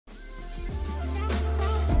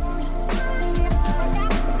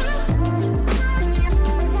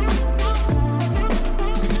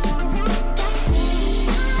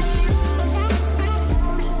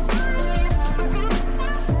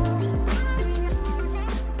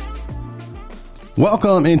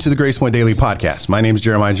Welcome into the Grace Point Daily Podcast. My name is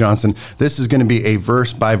Jeremiah Johnson. This is going to be a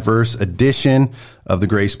verse-by-verse edition of the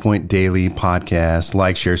Grace Point Daily Podcast.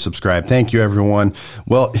 Like, share, subscribe. Thank you, everyone.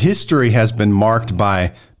 Well, history has been marked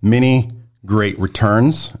by many great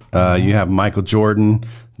returns. You have Michael Jordan,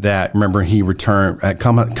 that, remember, he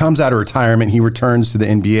comes out of retirement. He returns to the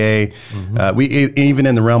NBA. We even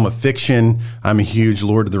in the realm of fiction, I'm a huge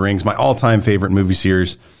Lord of the Rings. My all-time favorite movie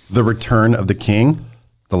series, The Return of the King,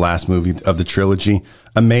 the last movie of the trilogy.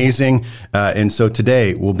 Amazing. And so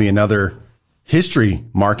today will be another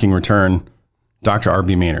history-marking return. Dr.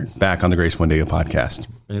 R.B. Maynard, back on the Grace Point Daily Podcast.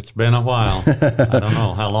 It's been a while. I don't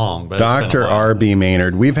know how long, but Dr. R.B.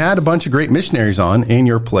 Maynard. We've had a bunch of great missionaries on in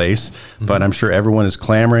your place, but I'm sure everyone is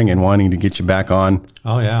clamoring and wanting to get you back on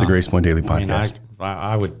the Grace Point Daily Podcast.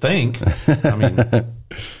 I would think.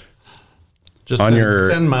 Just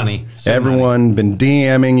send money. Everyone been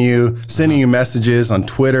DMing you, sending you messages on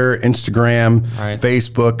Twitter, Instagram,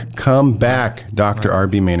 Facebook. Come back, Dr.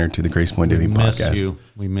 R.B. Maynard, to the Grace Point Daily Podcast.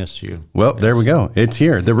 We miss you. Well, there we go. It's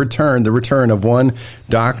here. The return of one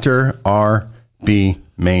Dr. R.B.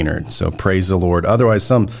 Maynard. So praise the Lord. Otherwise,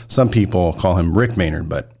 some people call him Rick Maynard,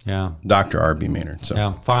 but Dr. R.B. Maynard.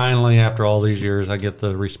 So finally, after all these years, I get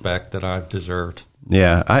the respect that I've deserved.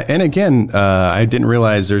 Yeah. I didn't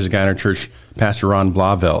realize there's a guy in our church, Pastor Ron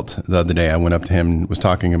Blavelt. The other day, I went up to him and was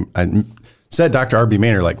talking. I said Dr. R.B.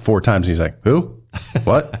 Maynard like 4 times. He's like, who?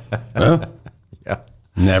 What? Huh? Yeah.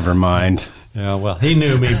 Never mind. Yeah, well, he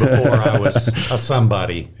knew me before I was a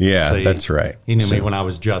somebody. Yeah, that's right. He knew me when I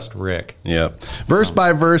was just Rick. Yeah. Verse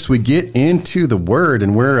by verse, we get into the Word,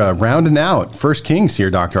 and we're rounding out 1 Kings here,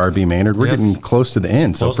 Dr. R.B. Maynard. We're getting close to the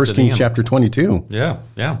end. So 1 Kings chapter 22. Yeah,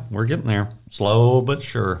 we're getting there. Slow but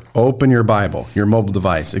sure. Open your Bible, your mobile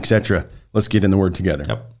device, etc. Let's get in the Word together.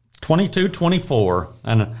 Yep. 22:24.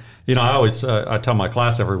 And, I always I tell my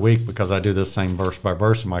class every week, because I do this same verse by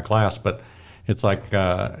verse in my class, but it's like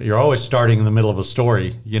you're always starting in the middle of a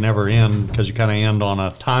story. You never end, because you kind of end on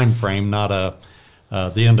a time frame, not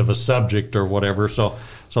the end of a subject or whatever. So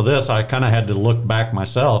this, I kind of had to look back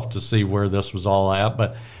myself to see where this was all at.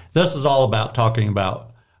 But this is all about talking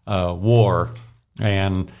about war,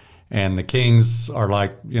 and the kings are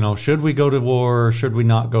like, should we go to war? Or should we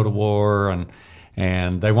not go to war?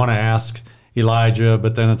 And they want to ask Elijah,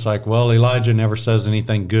 but then it's like, well, Elijah never says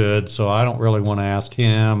anything good, so I don't really want to ask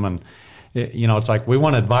him. And it's like we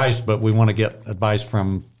want advice, but we want to get advice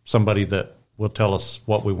from somebody that will tell us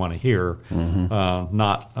what we want to hear. It's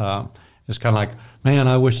kind of like, man,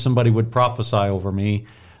 I wish somebody would prophesy over me.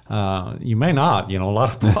 You may not. A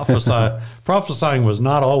lot of prophesying was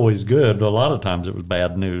not always good. A lot of times it was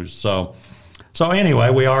bad news. So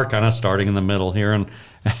anyway, we are kind of starting in the middle here, and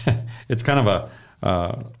it's kind of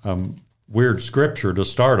a weird scripture to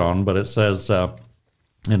start on, but it says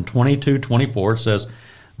in 22:24, it says,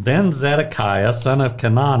 "Then Zedekiah, son of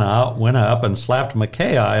Kenana, went up and slapped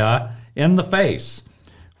Micaiah in the face.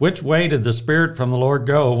 Which way did the Spirit from the Lord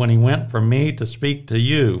go when he went from me to speak to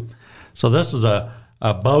you?" So this is a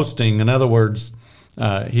boasting. In other words,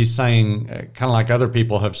 he's saying, kind of like other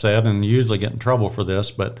people have said, and usually get in trouble for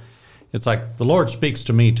this, but it's like, the Lord speaks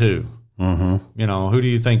to me too. Who do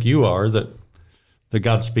you think you are that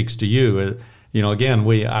God speaks to you? Again,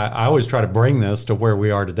 I always try to bring this to where we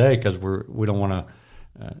are today, because we don't want to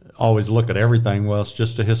always look at everything. Well, it's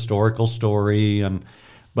just a historical story,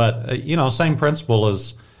 but same principle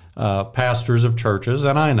as pastors of churches.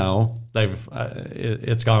 And I know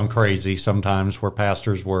it's gone crazy sometimes, where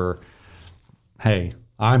pastors were, hey,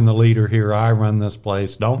 I'm the leader here, I run this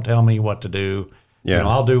place, don't tell me what to do.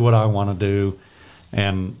 I'll do what I want to do.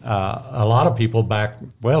 And a lot of people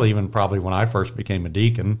even probably when I first became a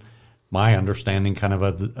deacon, my understanding kind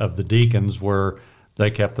of the deacons were,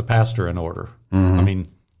 they kept the pastor in order. I mean,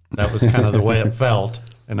 that was kind of the way it felt,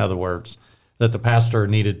 in other words, that the pastor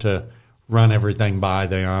needed to run everything by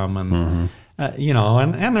them. And,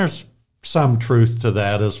 and there's some truth to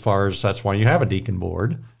that, as far as that's why you have a deacon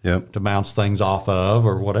board to bounce things off of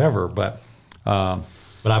or whatever. But I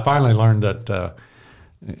finally learned that,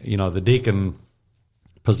 the deacon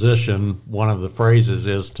position, one of the phrases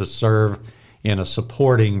is to serve in a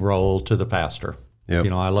supporting role to the pastor.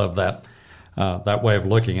 I love that way of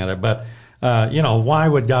looking at it. But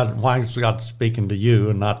why is God speaking to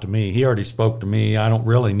you and not to me? He already spoke to me. I don't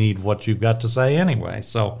really need what you've got to say anyway.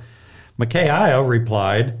 So Micaiah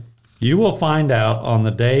replied, "You will find out on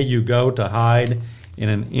the day you go to hide in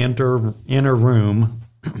an inner room."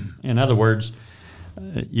 In other words,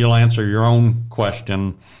 you'll answer your own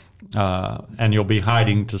question, and you'll be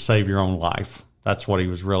hiding to save your own life. That's what he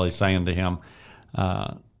was really saying to him.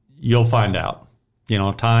 You'll find out.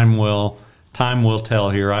 Time will time will tell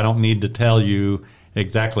here. I don't need to tell you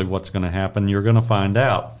exactly what's going to happen. You're going to find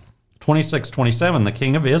out. 26:27, the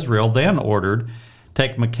king of Israel then ordered,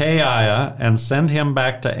 take Micaiah and send him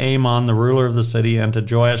back to Amon, the ruler of the city, and to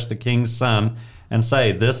Joash, the king's son, and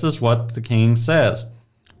say, this is what the king says.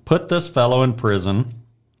 Put this fellow in prison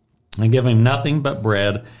and give him nothing but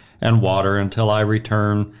bread and water until I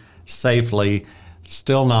return safely,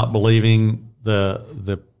 still not believing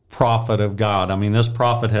the prophet of God. I mean, this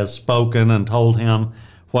prophet has spoken and told him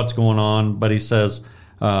what's going on, but he says,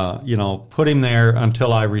 put him there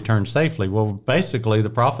until I return safely. Well, basically, the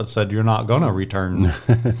prophet said, you're not going to return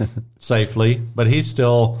safely, but he's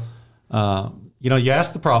still, you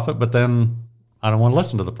ask the prophet, but then I don't want to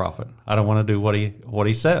listen to the prophet. I don't want to do what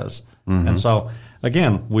he says. Mm-hmm. And so,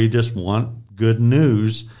 again, we just want good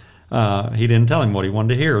news. He didn't tell him what he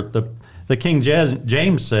wanted to hear. The King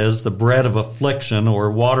James says the bread of affliction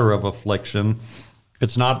or water of affliction.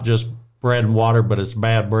 It's not just bread and water, but it's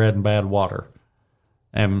bad bread and bad water.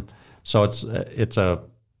 And so it's a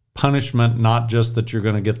punishment, not just that you're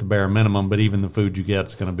going to get the bare minimum, but even the food you get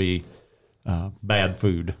is going to be bad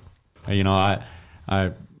food. A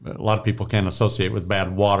lot of people can associate with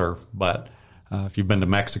bad water, but if you've been to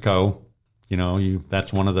Mexico,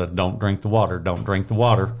 that's one of the don't drink the water.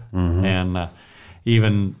 Mm-hmm. And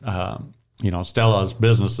even Stella's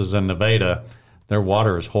businesses in Nevada, their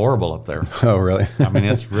water is horrible up there. Oh, really? I mean,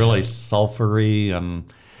 it's really sulfury,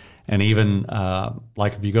 and even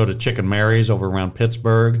like if you go to Chicken Mary's over around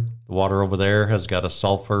Pittsburgh, the water over there has got a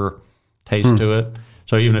sulfur taste to it.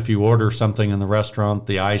 So even if you order something in the restaurant,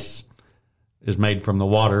 the ice is made from the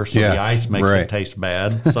water, so the ice makes it taste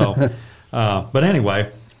bad. So, but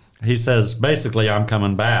anyway, he says, basically, I'm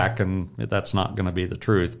coming back, and that's not going to be the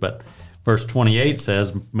truth. But verse 28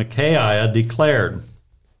 says, Micaiah declared,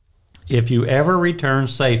 if you ever return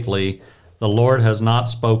safely, the Lord has not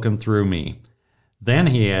spoken through me. Then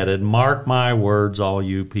he added, mark my words, all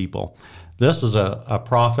you people. This is a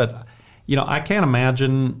prophet. I can't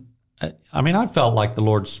imagine. I mean, I felt like the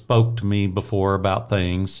Lord spoke to me before about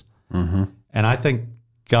things. Mm-hmm. And I think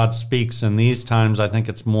God speaks in these times. I think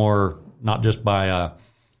it's more not just by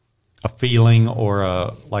a feeling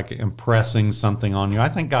or like impressing something on you. I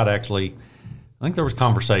think God I think there was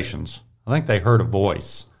conversations. I think they heard a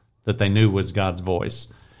voice that they knew was God's voice.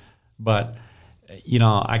 But,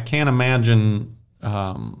 I can't imagine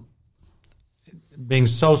being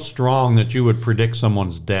so strong that you would predict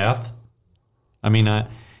someone's death. I mean,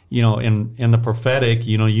 in the prophetic,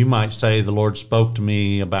 you might say the Lord spoke to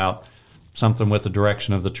me about something with the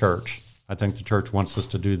direction of the church. I think the church wants us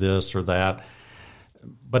to do this or that.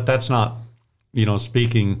 But that's not,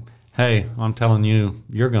 speaking, hey, I'm telling you,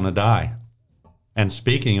 you're going to die. And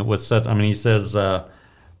speaking it with such, he says,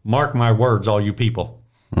 mark my words, all you people.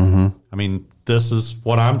 Mm-hmm. I mean, this is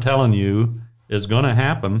what I'm telling you is going to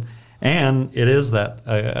happen. And it is that,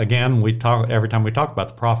 again, every time we talk about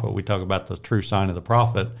the prophet, we talk about the true sign of the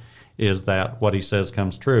prophet is that what he says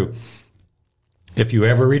comes true. If you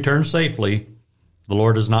ever return safely, the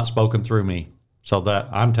Lord has not spoken through me. So that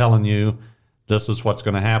I'm telling you, this is what's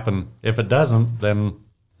going to happen. If it doesn't, then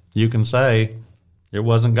you can say it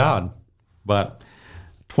wasn't God. But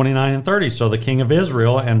 29 and 30, so the king of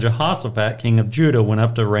Israel and Jehoshaphat, king of Judah, went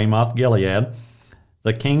up to Ramoth Gilead.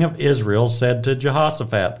 The king of Israel said to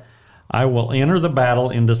Jehoshaphat, I will enter the battle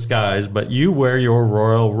in disguise, but you wear your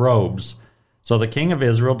royal robes. So the king of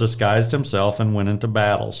Israel disguised himself and went into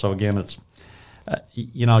battle. So again, it's,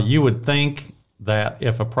 you would think that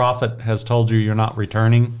if a prophet has told you you're not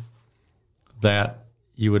returning, that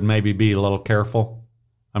you would maybe be a little careful.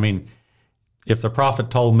 I mean, if the prophet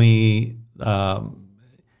told me,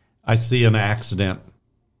 I see an accident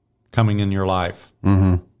coming in your life,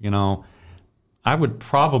 mm-hmm. I would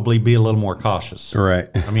probably be a little more cautious. Right.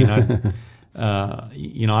 I mean,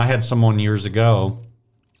 I had someone years ago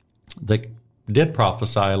that did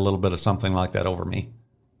prophesy a little bit of something like that over me.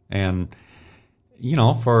 And,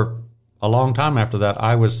 for a long time after that,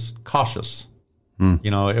 I was cautious.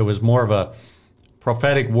 It was more of a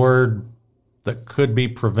prophetic word that could be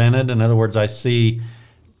prevented. In other words,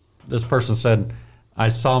 this person said, I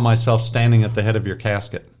saw myself standing at the head of your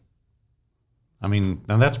casket. I mean,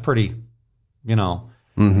 now that's pretty,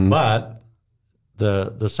 mm-hmm. But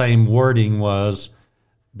the same wording was,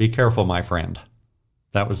 be careful, my friend.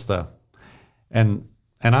 That was and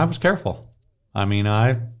I was careful. I mean,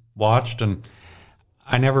 I watched and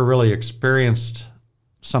I never really experienced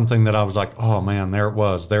something that I was like, oh man, there it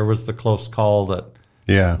was. There was the close call that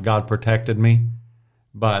God protected me.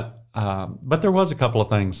 But there was a couple of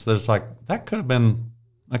things that's like, that could have been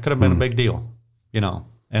a big deal,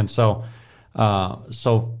 And so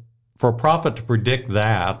for a prophet to predict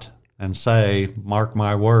that and say, mark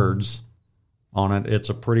my words on it. It's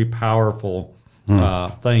a pretty powerful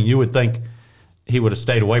thing. You would think he would have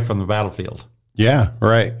stayed away from the battlefield. Yeah,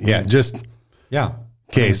 right. Yeah, just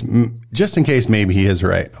in case maybe he is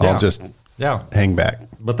right. I'll just hang back.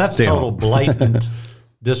 But that's total blatant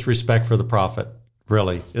disrespect for the prophet,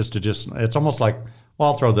 really, is to just, it's almost like,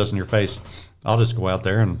 well, I'll throw this in your face. I'll just go out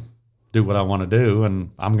there and do what I want to do, and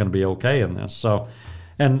I'm going to be okay in this. So,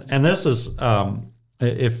 and this is,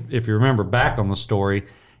 if you remember back on the story,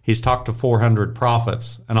 he's talked to 400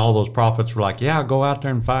 prophets, and all those prophets were like, yeah, go out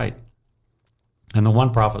there and fight. And the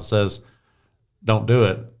one prophet says, don't do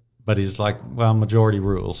it. But he's like, well, majority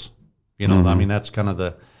rules. You know, I mean, that's kind of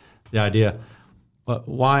the idea. But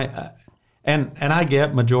why? And I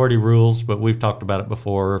get majority rules, but we've talked about it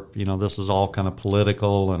before. You know, this is all kind of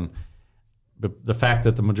political, and the fact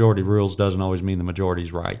that the majority rules doesn't always mean the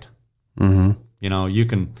majority's right. You know, you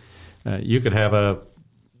could have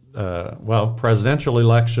presidential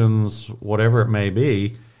elections, whatever it may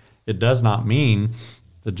be. It does not mean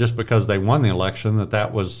that just because they won the election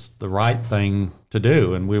that was the right thing to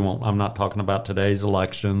do. And I'm not talking about today's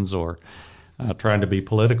elections or trying to be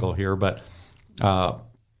political here, but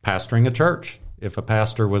pastoring a church. If a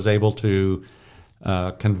pastor was able to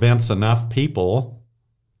convince enough people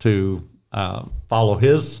to follow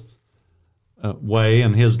his way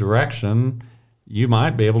and his direction, you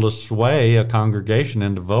might be able to sway a congregation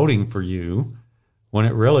into voting for you when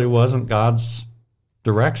it really wasn't God's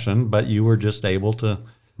direction, but you were just able to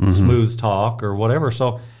smooth talk or whatever.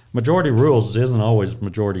 So majority rules isn't always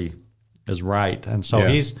majority is right. And so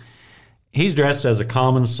he's dressed as a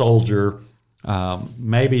common soldier,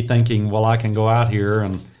 maybe thinking, well, I can go out here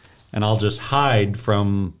and I'll just hide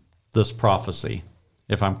from this prophecy.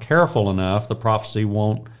 If I'm careful enough, the prophecy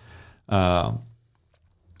won't come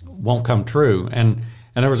true. And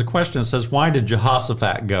there was a question that says, why did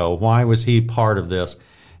Jehoshaphat go? Why was he part of this?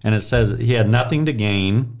 And it says he had nothing to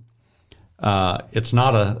gain. It's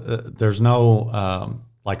not there's no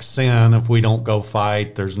like sin if we don't go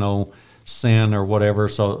fight. There's no sin or whatever.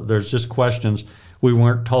 So there's just questions. We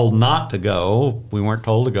weren't told not to go. We weren't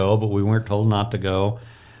told to go, but we weren't told not to go.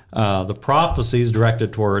 The prophecy is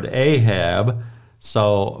directed toward Ahab.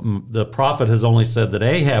 So the prophet has only said that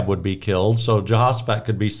Ahab would be killed. So Jehoshaphat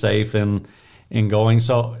could be safe in going.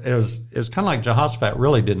 So it was kind of like Jehoshaphat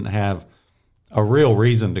really didn't have a real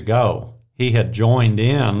reason to go. He had joined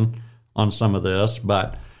in on some of this,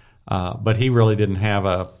 but he really didn't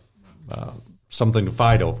have something to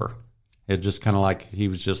fight over. It just kind of like he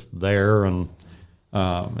was just there, and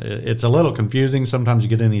it's a little confusing. Sometimes you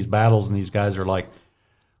get in these battles, and these guys are like,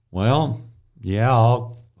 "Well, yeah,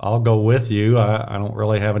 I'll go with you. I don't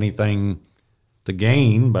really have anything to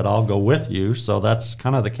gain, but I'll go with you." So that's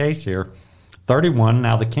kind of the case here. 31.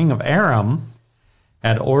 Now the king of Aram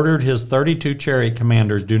had ordered his 32 chariot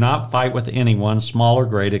commanders, do not fight with anyone, small or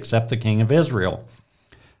great, except the king of Israel.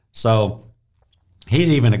 So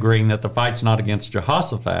he's even agreeing that the fight's not against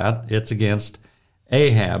Jehoshaphat, it's against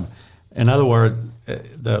Ahab. In other words,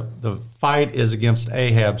 the fight is against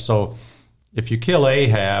Ahab. So if you kill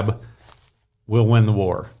Ahab, we'll win the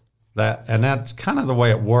war. And that's kind of the way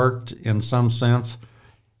it worked in some sense,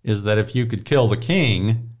 is that if you could kill the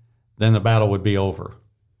king, then the battle would be over.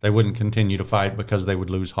 They wouldn't continue to fight because they would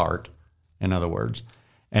lose heart, in other words.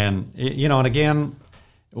 And, you know, and again,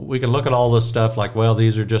 we can look at all this stuff like, well,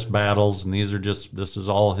 these are just battles and this is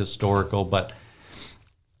all historical, but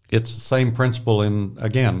it's the same principle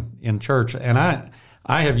in church. And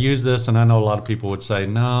I have used this, and I know a lot of people would say,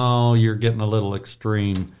 no, you're getting a little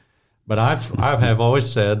extreme. But I have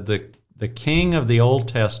always said that the king of the Old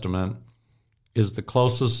Testament is the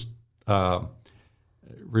closest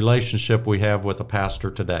relationship we have with a pastor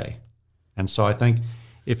today. And so I think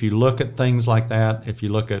if you look at things like that, if you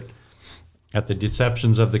look at the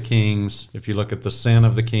deceptions of the kings, if you look at the sin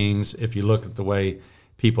of the kings, if you look at the way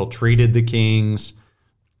people treated the kings,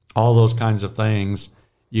 all those kinds of things,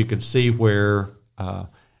 you could see where, and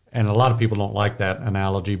a lot of people don't like that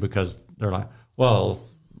analogy because they're like, well,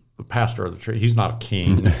 the pastor of the church, he's not a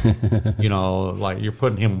king. You know, like you're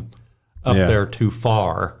putting him up there too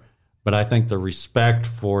far. But I think the respect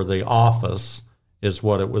for the office is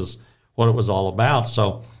what it was all about.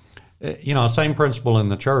 So, you know, same principle in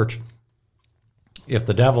the church. If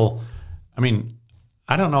the devil, I mean,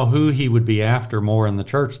 I don't know who he would be after more in the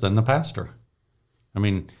church than the pastor. I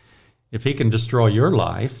mean, if he can destroy your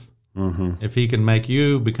life, if he can make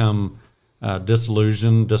you become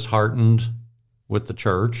disillusioned, disheartened with the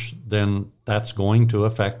church, then that's going to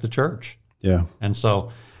affect the church. Yeah. And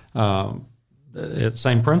so, it's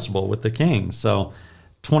same principle with the king. So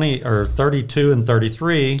 20 or 32 and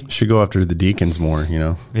 33. Should go after the deacons more,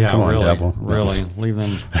 Yeah, Come on, really, devil. really leave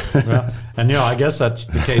them. Well, and I guess that's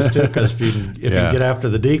the case too, because if you get after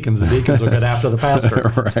the deacons will get after the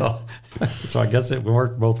pastor. Right. So I guess it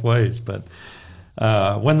worked both ways. But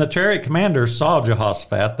when the chariot commanders saw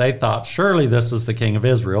Jehoshaphat, they thought, surely this is the king of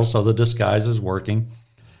Israel. So the disguise is working.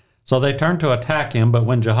 So they turned to attack him. But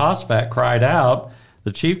when Jehoshaphat cried out,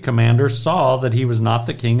 the chief commanders saw that he was not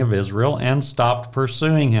the king of Israel and stopped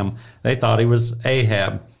pursuing him. They thought he was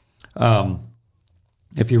Ahab.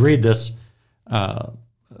 If you read this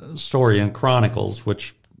story in Chronicles,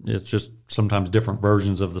 which it's just sometimes different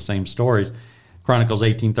versions of the same stories, Chronicles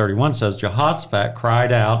 18:31 says, Jehoshaphat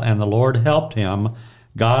cried out, and the Lord helped him.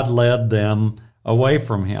 God led them away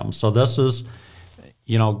from him. So this is,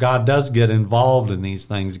 God does get involved in these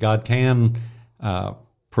things. God can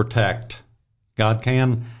protect. God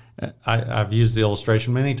can, I've used the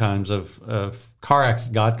illustration many times of car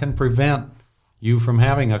accidents. God can prevent you from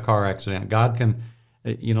having a car accident. God can,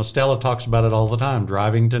 Stella talks about it all the time,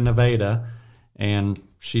 driving to Nevada, and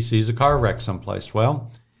she sees a car wreck someplace. Well,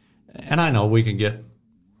 and I know we can get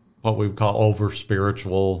what we would call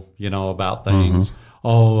over-spiritual, about things. Mm-hmm.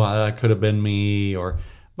 Oh, that could have been me,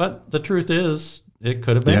 but the truth is, it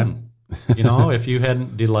could have been. Yeah. If you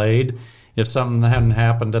hadn't delayed, if something hadn't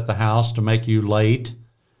happened at the house to make you late,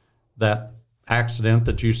 that accident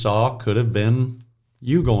that you saw could have been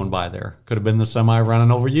you going by there. Could have been the semi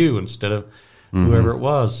running over you instead of whoever it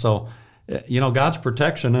was. So, God's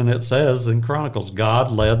protection, and it says in Chronicles, God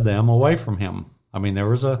led them away from him. I mean, there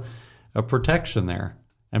was a protection there.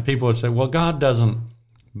 And people would say, well, God doesn't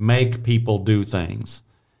make people do things.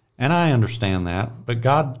 And I understand that. But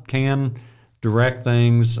God can direct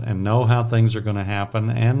things and know how things are going to happen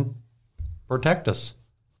and protect us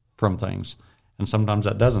from things. And sometimes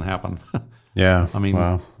that doesn't happen. Yeah. I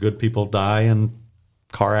mean, good people die in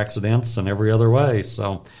car accidents and every other way.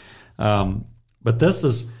 So, but this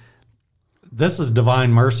is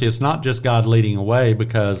divine mercy. It's not just God leading away,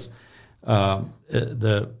 because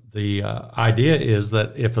the idea is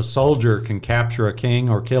that if a soldier can capture a king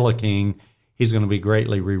or kill a king, he's going to be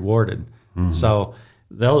greatly rewarded. Mm-hmm. So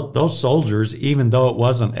those soldiers, even though it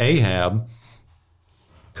wasn't Ahab,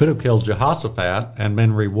 could have killed Jehoshaphat and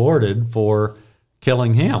been rewarded for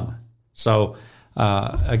killing him. So,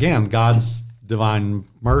 again, God's divine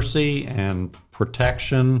mercy and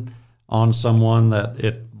protection on someone that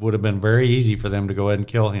it would have been very easy for them to go ahead and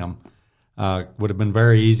kill him. Would have been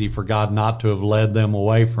very easy for God not to have led them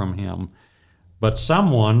away from him. But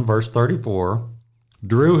someone, verse 34,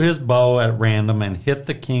 drew his bow at random and hit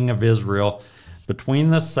the king of Israel between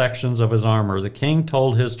the sections of his armor. The king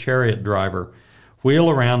told his chariot driver, wheel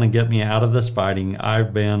around and get me out of this fighting.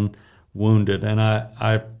 I've been wounded. And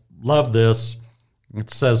I love this. It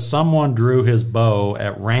says someone drew his bow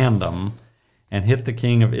at random and hit the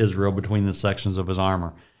king of Israel between the sections of his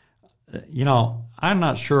armor. I'm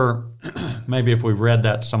not sure, maybe if we read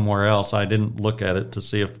that somewhere else, I didn't look at it to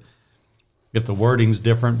see if the wording's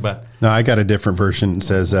different, but... No, I got a different version. It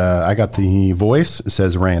says, I got the Voice. It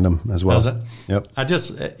says random as well. Does it? Yep. I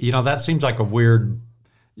just, that seems like a weird...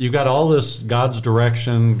 You got all this God's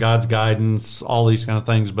direction, God's guidance, all these kind of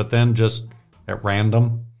things, but then just at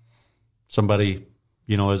random, somebody,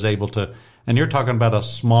 is able to... And you're talking about a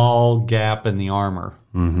small gap in the armor.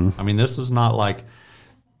 Mm-hmm. I mean, this is not like...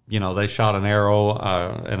 they shot an arrow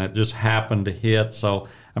and it just happened to hit. So,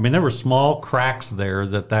 I mean, there were small cracks there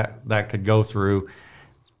that could go through.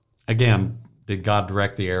 Again, did God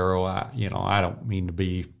direct the arrow? I don't mean to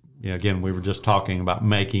be, again, we were just talking about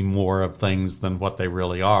making more of things than what they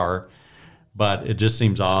really are. But it just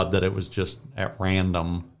seems odd that it was just at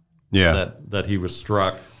random that he was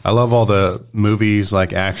struck. I love all the movies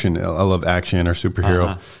like action. I love action or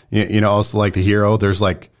superhero. Also like The Hero, there's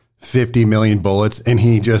like 50 million bullets, and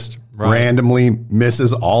he just randomly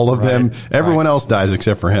misses all of them. Everyone else dies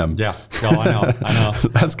except for him. Yeah, I know.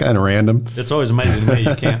 That's kind of random. It's always amazing to me.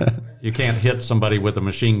 You can't hit somebody with a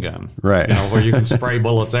machine gun, right? Where you can spray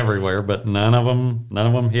bullets everywhere, but none of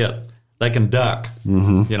them hit. They can duck,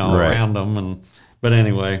 around them. But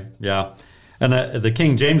anyway, yeah. And the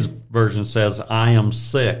King James version says, "I am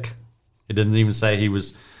sick." It didn't even say he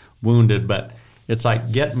was wounded, but it's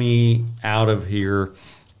like, get me out of here.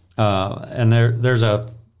 And there's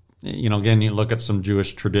again, you look at some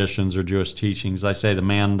Jewish traditions or Jewish teachings. They say the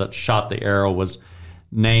man that shot the arrow was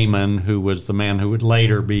Naaman, who was the man who would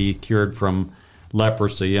later be cured from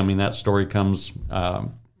leprosy. I mean, that story comes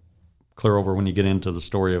clear over when you get into the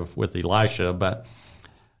story with Elisha. But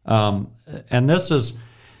and this has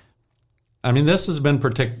been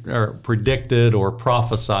predicted or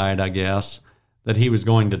prophesied, I guess, that he was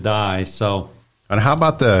going to die. So. And how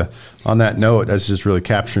about on that note, that's just really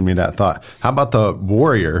capturing me, that thought. How about the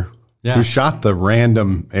warrior who shot the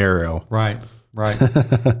random arrow? Right.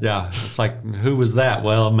 Yeah. It's like, who was that?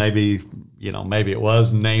 Well, maybe it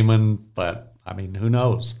was Naaman, but I mean, who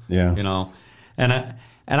knows? Yeah.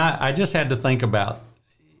 And I just had to think about,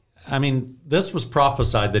 I mean, this was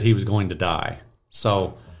prophesied that he was going to die.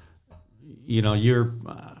 So,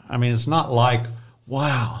 it's not like,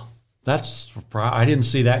 wow, I didn't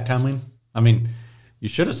see that coming. I mean, you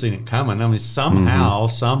should have seen it coming. I mean, somehow,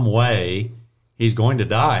 some way, he's going to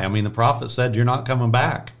die. I mean, the prophet said, you're not coming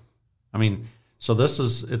back. I mean, so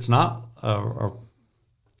it's not,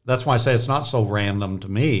 that's why I say it's not so random to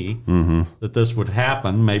me that this would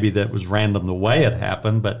happen. Maybe that was random the way it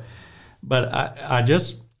happened, but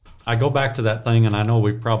I go back to that thing, and I know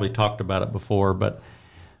we've probably talked about it before, but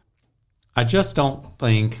I just don't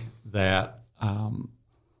think that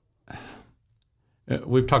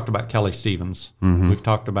we've talked about Kelly Stevens. We've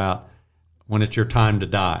talked about when it's your time to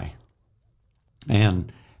die,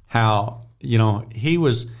 and how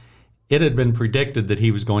it had been predicted that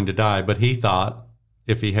he was going to die, but he thought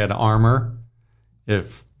if he had armor,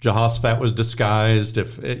 if Jehoshaphat was disguised,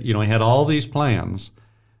 he had all these plans,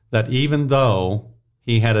 that even though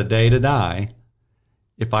he had a day to die,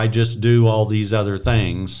 if I just do all these other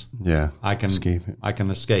things, I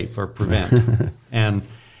can escape or prevent. and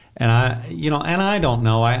I don't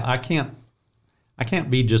know. I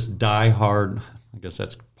can't be just die hard. I guess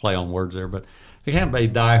that's play on words there, but I can't be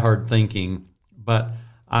die hard thinking. But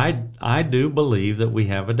I do believe that we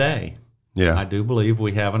have a day. Yeah, I do believe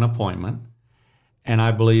we have an appointment, and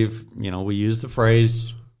I believe we use the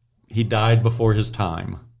phrase, "He died before his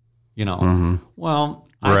time." Well,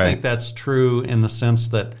 I think that's true in the sense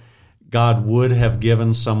that God would have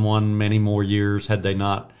given someone many more years had they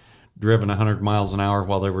not driven 100 miles an hour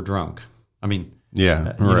while they were drunk. I mean,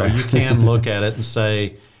 you can look at it and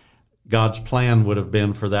say God's plan would have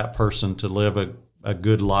been for that person to live a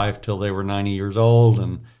good life till they were 90 years old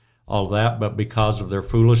and all that, but because of their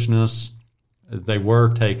foolishness, they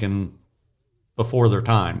were taken before their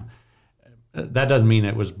time. That doesn't mean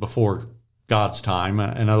it was before God's time.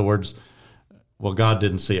 In other words, well, God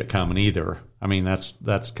didn't see it coming either. I mean,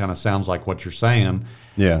 that's kind of sounds like what you're saying.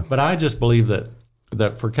 Yeah. But I just believe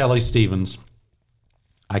that for Kelly Stevens,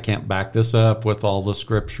 I can't back this up with all the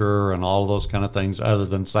scripture and all those kind of things other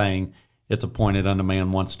than saying it's appointed unto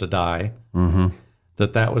man once to die.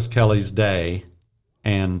 That was Kelly's day.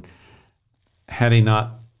 And had he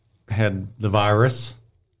not had the virus,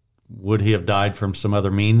 would he have died from some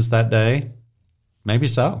other means that day? Maybe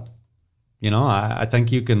so. I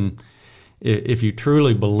think you can, if you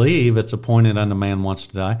truly believe it's appointed unto man once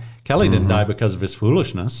to die. Kelly didn't die because of his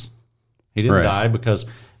foolishness. He didn't die because,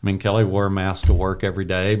 Kelly wore a mask to work every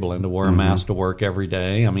day. Belinda wore a mask to work every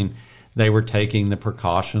day. They were taking the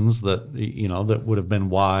precautions that, that would have been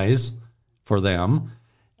wise for them.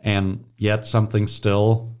 And yet something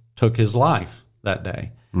still took his life that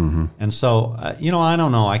day. And so, I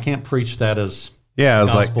don't know. I can't preach that as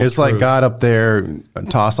it's like God up there,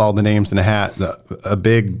 toss all the names in a hat, a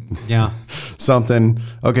big something.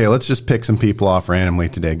 Okay, let's just pick some people off randomly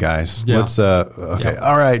today, guys. Yeah. Let's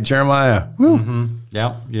all right, Jeremiah. Woo.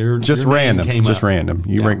 Yeah, just random.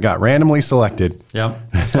 You got randomly selected. Yeah.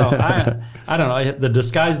 So I don't know. The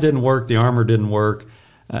disguise didn't work. The armor didn't work.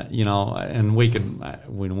 And we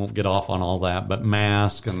won't get off on all that, but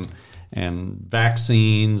mask and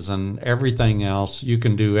vaccines and everything else, you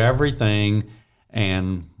can do everything.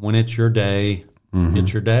 And when it's your day,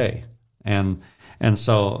 it's your day. And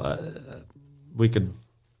so we could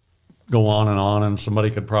go on, and somebody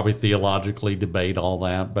could probably theologically debate all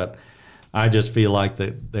that. But I just feel like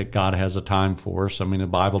that God has a time for us. The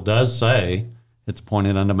Bible does say it's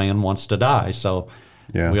appointed unto man once to die. So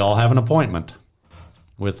we all have an appointment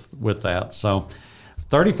with that. So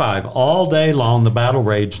 35, all day long the battle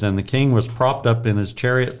raged, and the king was propped up in his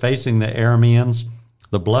chariot facing the Arameans.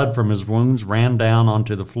 The blood from his wounds ran down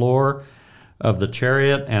onto the floor of the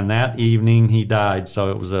chariot, and that evening he died.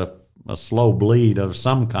 So it was a slow bleed of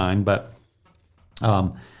some kind, but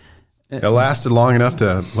it lasted long enough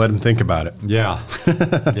to let him think about it. Yeah,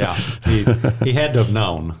 yeah. He had to have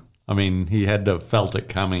known. He had to have felt it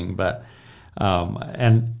coming, but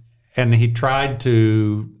and he tried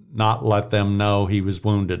to not let them know he was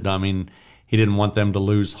wounded. He didn't want them to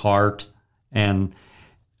lose heart, and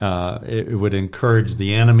it would encourage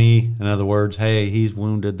the enemy. In other words, hey, he's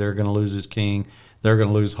wounded. They're going to lose his king. They're going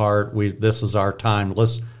to lose heart. This is our time.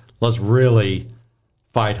 Let's really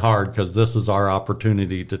fight hard, because this is our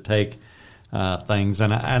opportunity to take things.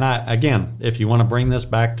 And I again, if you want to bring this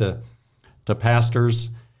back to pastors,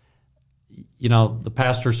 the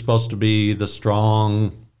pastor's supposed to be the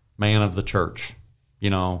strong man of the church.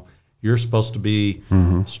 You're supposed to be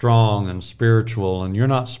strong and spiritual, and you're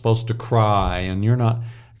not supposed to cry, and you're not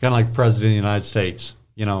kind of like the President of the United States.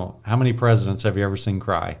 How many presidents have you ever seen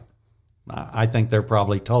cry? I think they're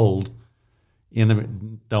probably told,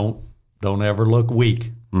 don't ever look weak.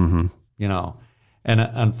 And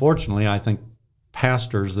unfortunately, I think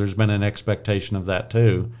pastors, there's been an expectation of that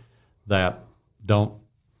too, that don't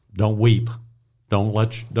weep, don't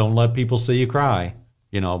let people see you cry,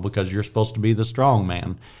 because you're supposed to be the strong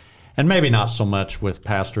man. And maybe not so much with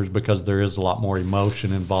pastors, because there is a lot more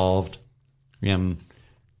emotion involved in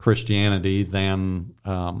Christianity than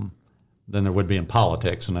there would be in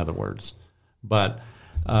politics, in other words. But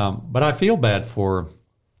I feel bad for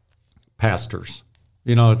pastors.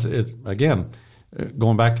 It's again,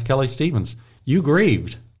 going back to Kelly Stevens, you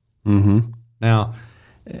grieved. Now,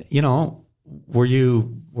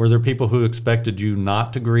 were there people who expected you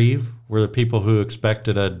not to grieve? Were there people who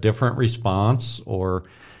expected a different response, or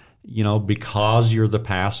because you're the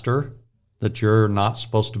pastor, that you're not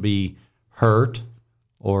supposed to be hurt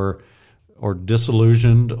or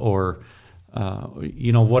disillusioned, or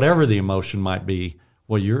whatever the emotion might be?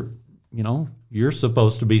 Well, you're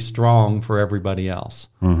supposed to be strong for everybody else.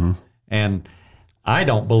 And I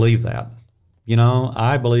don't believe that.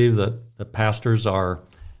 I believe that the pastors are,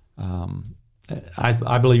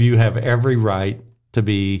 I believe you have every right to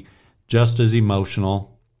be just as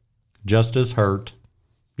emotional, just as hurt.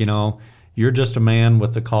 You're just a man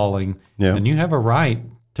with a calling, and you have a right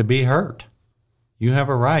to be hurt. You have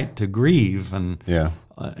a right to grieve and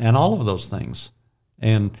all of those things.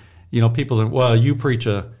 And people think, well, you preach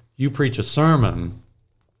a sermon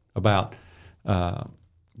about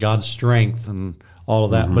God's strength and all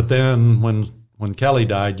of that, but then when Kelly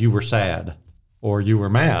died, you were sad or you were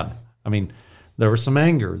mad. I mean, there was some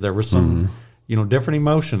anger, there was some different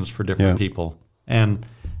emotions for different people. And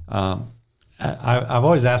I've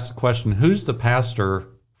always asked the question, who's the pastor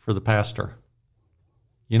for the pastor?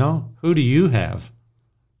 Who do you have?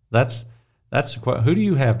 That's who do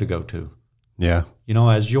you have to go to? Yeah.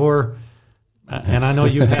 As your, and I know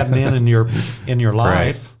you've had men in your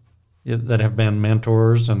life that have been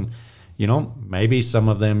mentors, and maybe some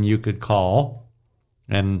of them you could call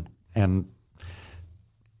and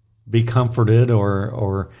be comforted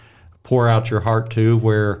or pour out your heart to,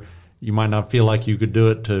 where you might not feel like you could do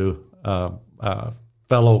it to a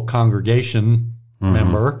fellow congregation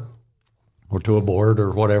member or to a board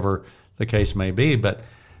or whatever the case may be. But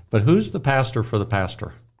who's the pastor for the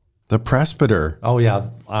pastor? The presbyter. Oh, yeah,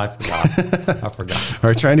 I forgot. Are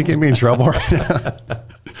you trying to get me in trouble right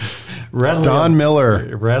now? Don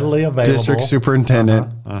Miller. Readily available. District superintendent.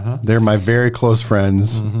 They're my very close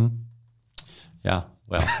friends. Yeah,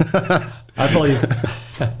 well, I believe.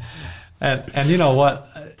 And you know what?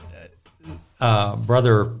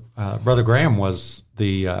 Brother Graham was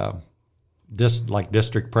the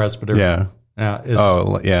district presbyter. Yeah.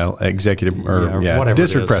 Executive or whatever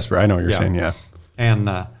district presbyter. I know what you're saying. Yeah.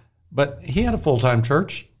 And but he had a full-time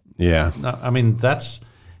church. Yeah. I mean, that's,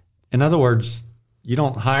 in other words, you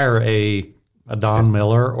don't hire a Don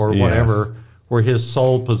Miller or whatever where his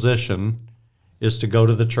sole position is to go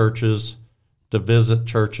to the churches, to visit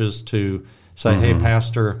churches, to say, hey,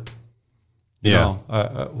 pastor, you know,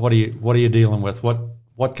 what are you dealing with?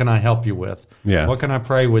 What can I help you with? Yeah. What can I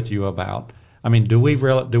pray with you about? I mean, do we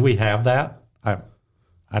have that? I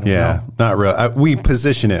don't know. Not really. We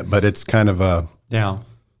position it, but it's kind of a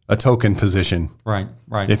token position, right,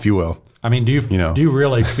 if you will. I mean, do you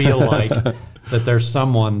really feel like that there's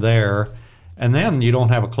someone there, and then you don't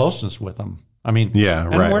have a closeness with them? I mean,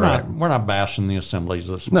 we're not bashing the assemblies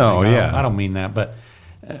this morning. I don't mean that,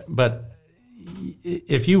 but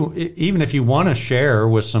if you want to share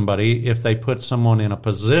with somebody, if they put someone in a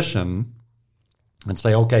position and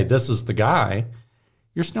say, okay, this is the guy,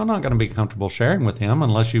 you're still not going to be comfortable sharing with him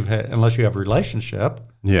unless you have a relationship.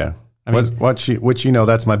 Yeah. I mean, which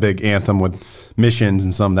that's my big anthem with missions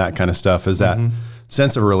and some of that kind of stuff, is that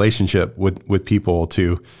sense of relationship with people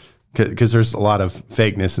too, because there's a lot of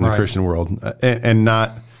fakeness in the Christian world, and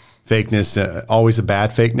not fakeness always a bad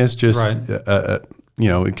fakeness. Just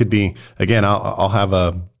it could be, again, I'll have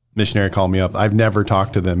a missionary call me up. I've never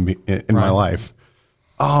talked to them in my life.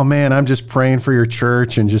 Oh man, I'm just praying for your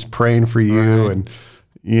church and just praying for you, and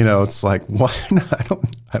it's like, what?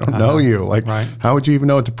 I don't know you. Like, how would you even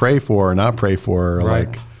know what to pray for or not pray for? Or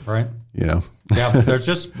Yeah, there's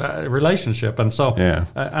just a relationship, and so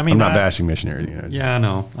I mean, I'm not bashing missionaries. I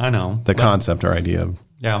know the concept or idea of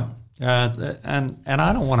and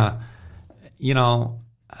I don't want to,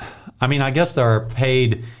 I mean, I guess there are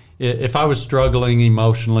paid if I was struggling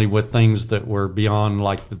emotionally with things that were beyond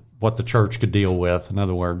like what the church could deal with, in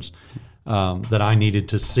other words, that I needed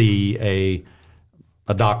to see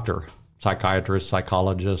a doctor, psychiatrist,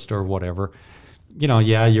 psychologist, or whatever,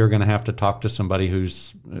 you're going to have to talk to somebody who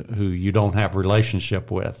you don't have a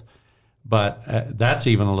relationship with. But that's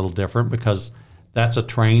even a little different because that's a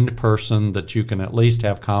trained person that you can at least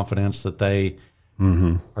have confidence that they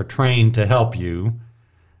are trained to help you.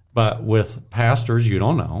 But with pastors, you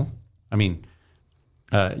don't know. I mean,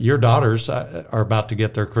 your daughters are about to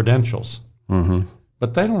get their credentials,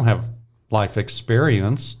 but they don't have life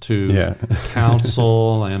experience to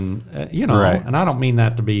counsel and, Right. And I don't mean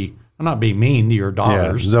that to be, I'm not being mean to your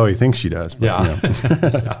daughters. Yeah, Zoe thinks she does. But,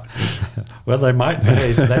 yeah. Well, they might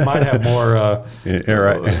have more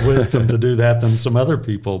wisdom to do that than some other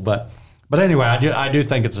people. But anyway, I do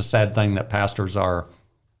think it's a sad thing that pastors are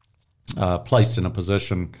placed in a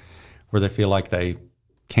position where they feel like they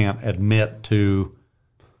can't admit to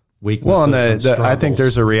weaknesses. Well, and I think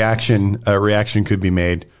there's a reaction. A reaction could be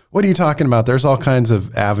made. What are you talking about? There's all kinds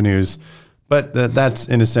of avenues, but that's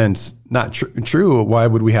in a sense not true. Why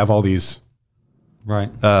would we have all these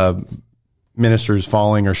ministers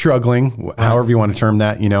falling or struggling, however you want to term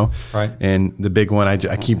that, Right. And the big one,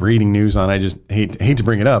 I keep reading news on. I just hate to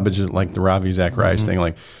bring it up, but just like the Ravi Zacharias thing,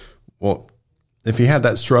 like, well, if he had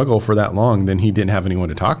that struggle for that long, then he didn't have anyone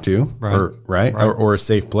to talk to, or a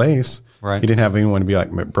safe place. Right. He didn't have anyone to be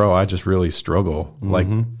like, bro, I just really struggle like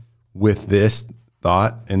with this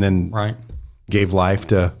thought, and then gave life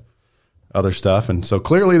to other stuff. And so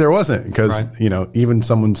clearly there wasn't, because, even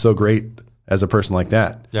someone so great as a person like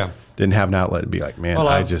that didn't have an outlet to be like, man,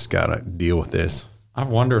 I just got to deal with this. I've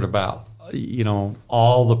wondered about,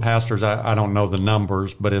 all the pastors. I don't know the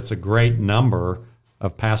numbers, but it's a great number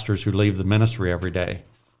of pastors who leave the ministry every day.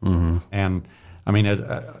 And I mean,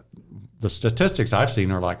 the statistics I've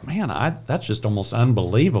seen are like, man, that's just almost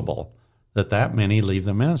unbelievable that many leave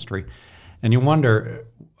the ministry. And you wonder,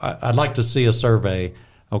 I'd like to see a survey,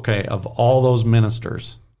 of all those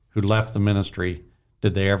ministers who left the ministry,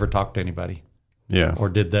 did they ever talk to anybody? Yeah. Or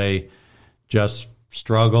did they just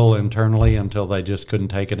struggle internally until they just couldn't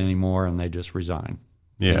take it anymore and they just resign?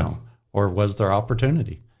 Yeah. Or was there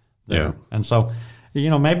opportunity there? Yeah. And so,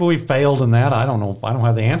 maybe we failed in that. I don't know. I don't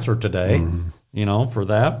have the answer today, for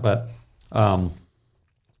that. But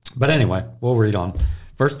anyway, we'll read on.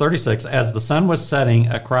 Verse 36, as the sun was setting,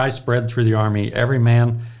 a cry spread through the army, every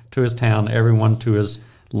man to his town, everyone to his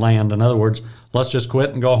land. In other words, let's just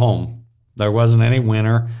quit and go home. There wasn't any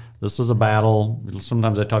winner. This is a battle.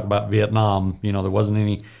 Sometimes I talk about Vietnam. There wasn't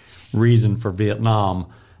any reason for Vietnam.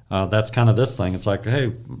 That's kind of this thing. It's like,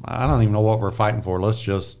 hey, I don't even know what we're fighting for. Let's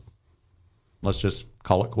just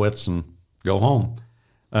call it quits and go home.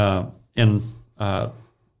 Back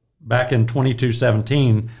in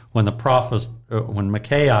 22:17, when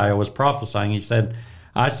Micaiah was prophesying, he said,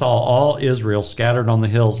 I saw all Israel scattered on the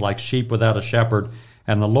hills like sheep without a shepherd,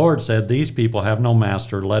 and the Lord said, these people have no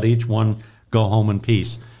master. Let each one go home in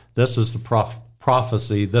peace. This is the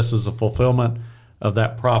prophecy. This is the fulfillment of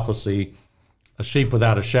that prophecy. A sheep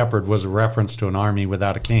without a shepherd was a reference to an army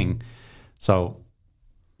without a king. So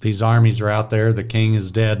these armies are out there. The king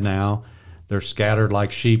is dead now. They're scattered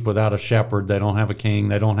like sheep without a shepherd. They don't have a king.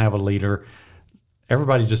 They don't have a leader.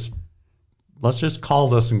 Everybody let's just call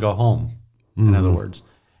this and go home, in other words.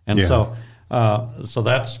 And so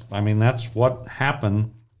that's what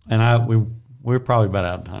happened. And we're probably about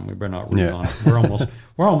out of time. We better not read on it.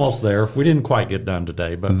 We're almost there. We didn't quite get done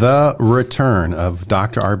today, but the return of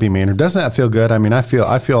Dr. R.B. Maynard. Doesn't that feel good? I mean, I feel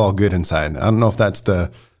all good inside. I don't know if that's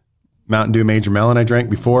the Mountain Dew Major Melon I drank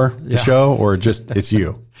before the show, or just it's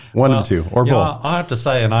you. One of the two, or both. I have to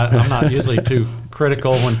say, and I'm not usually too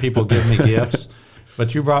critical when people give me gifts,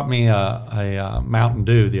 but you brought me a Mountain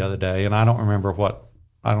Dew the other day, and I don't remember what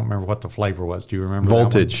the flavor was. Do you remember?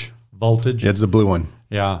 Voltage. Voltage. Yeah, it's the blue one.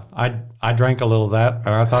 Yeah, I drank a little of that, and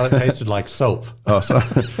I thought it tasted like soap. Oh, so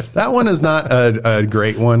that one is not a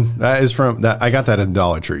great one. That is from that. I got that at the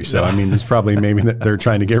Dollar Tree. So I mean, it's probably maybe that they're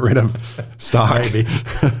trying to get rid of stock.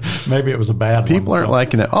 Maybe it was a bad one. People aren't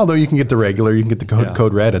liking it. Although you can get the regular, you can get the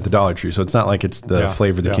code red at the Dollar Tree. So it's not like it's the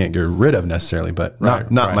flavor they can't get rid of necessarily, but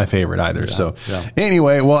not my favorite either. Yeah, so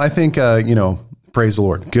anyway, well, I think praise the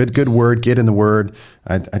Lord. Good word. Get in the word.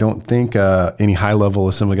 I don't think any high level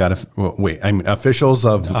Assembly God officials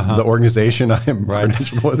of the organization I am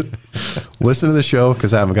credentialed with listen to the show,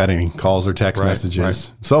 because I haven't got any calls or text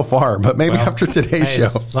messages so far. But maybe after today's show,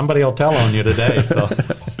 somebody will tell on you today. So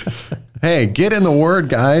hey, get in the word,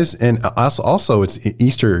 guys. And also it's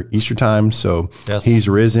Easter time. So he's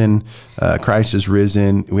risen. Christ is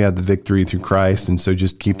risen. We have the victory through Christ. And so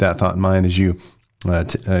just keep that thought in mind as you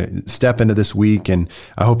step into this week. And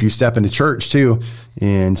I hope you step into church too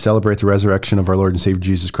and celebrate the resurrection of our Lord and Savior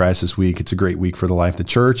Jesus Christ this week. It's a great week for the life of the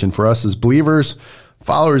church and for us as believers,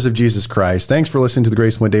 followers of Jesus Christ. Thanks for listening to the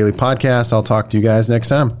Grace Point Daily podcast. I'll talk to you guys next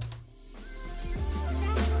time.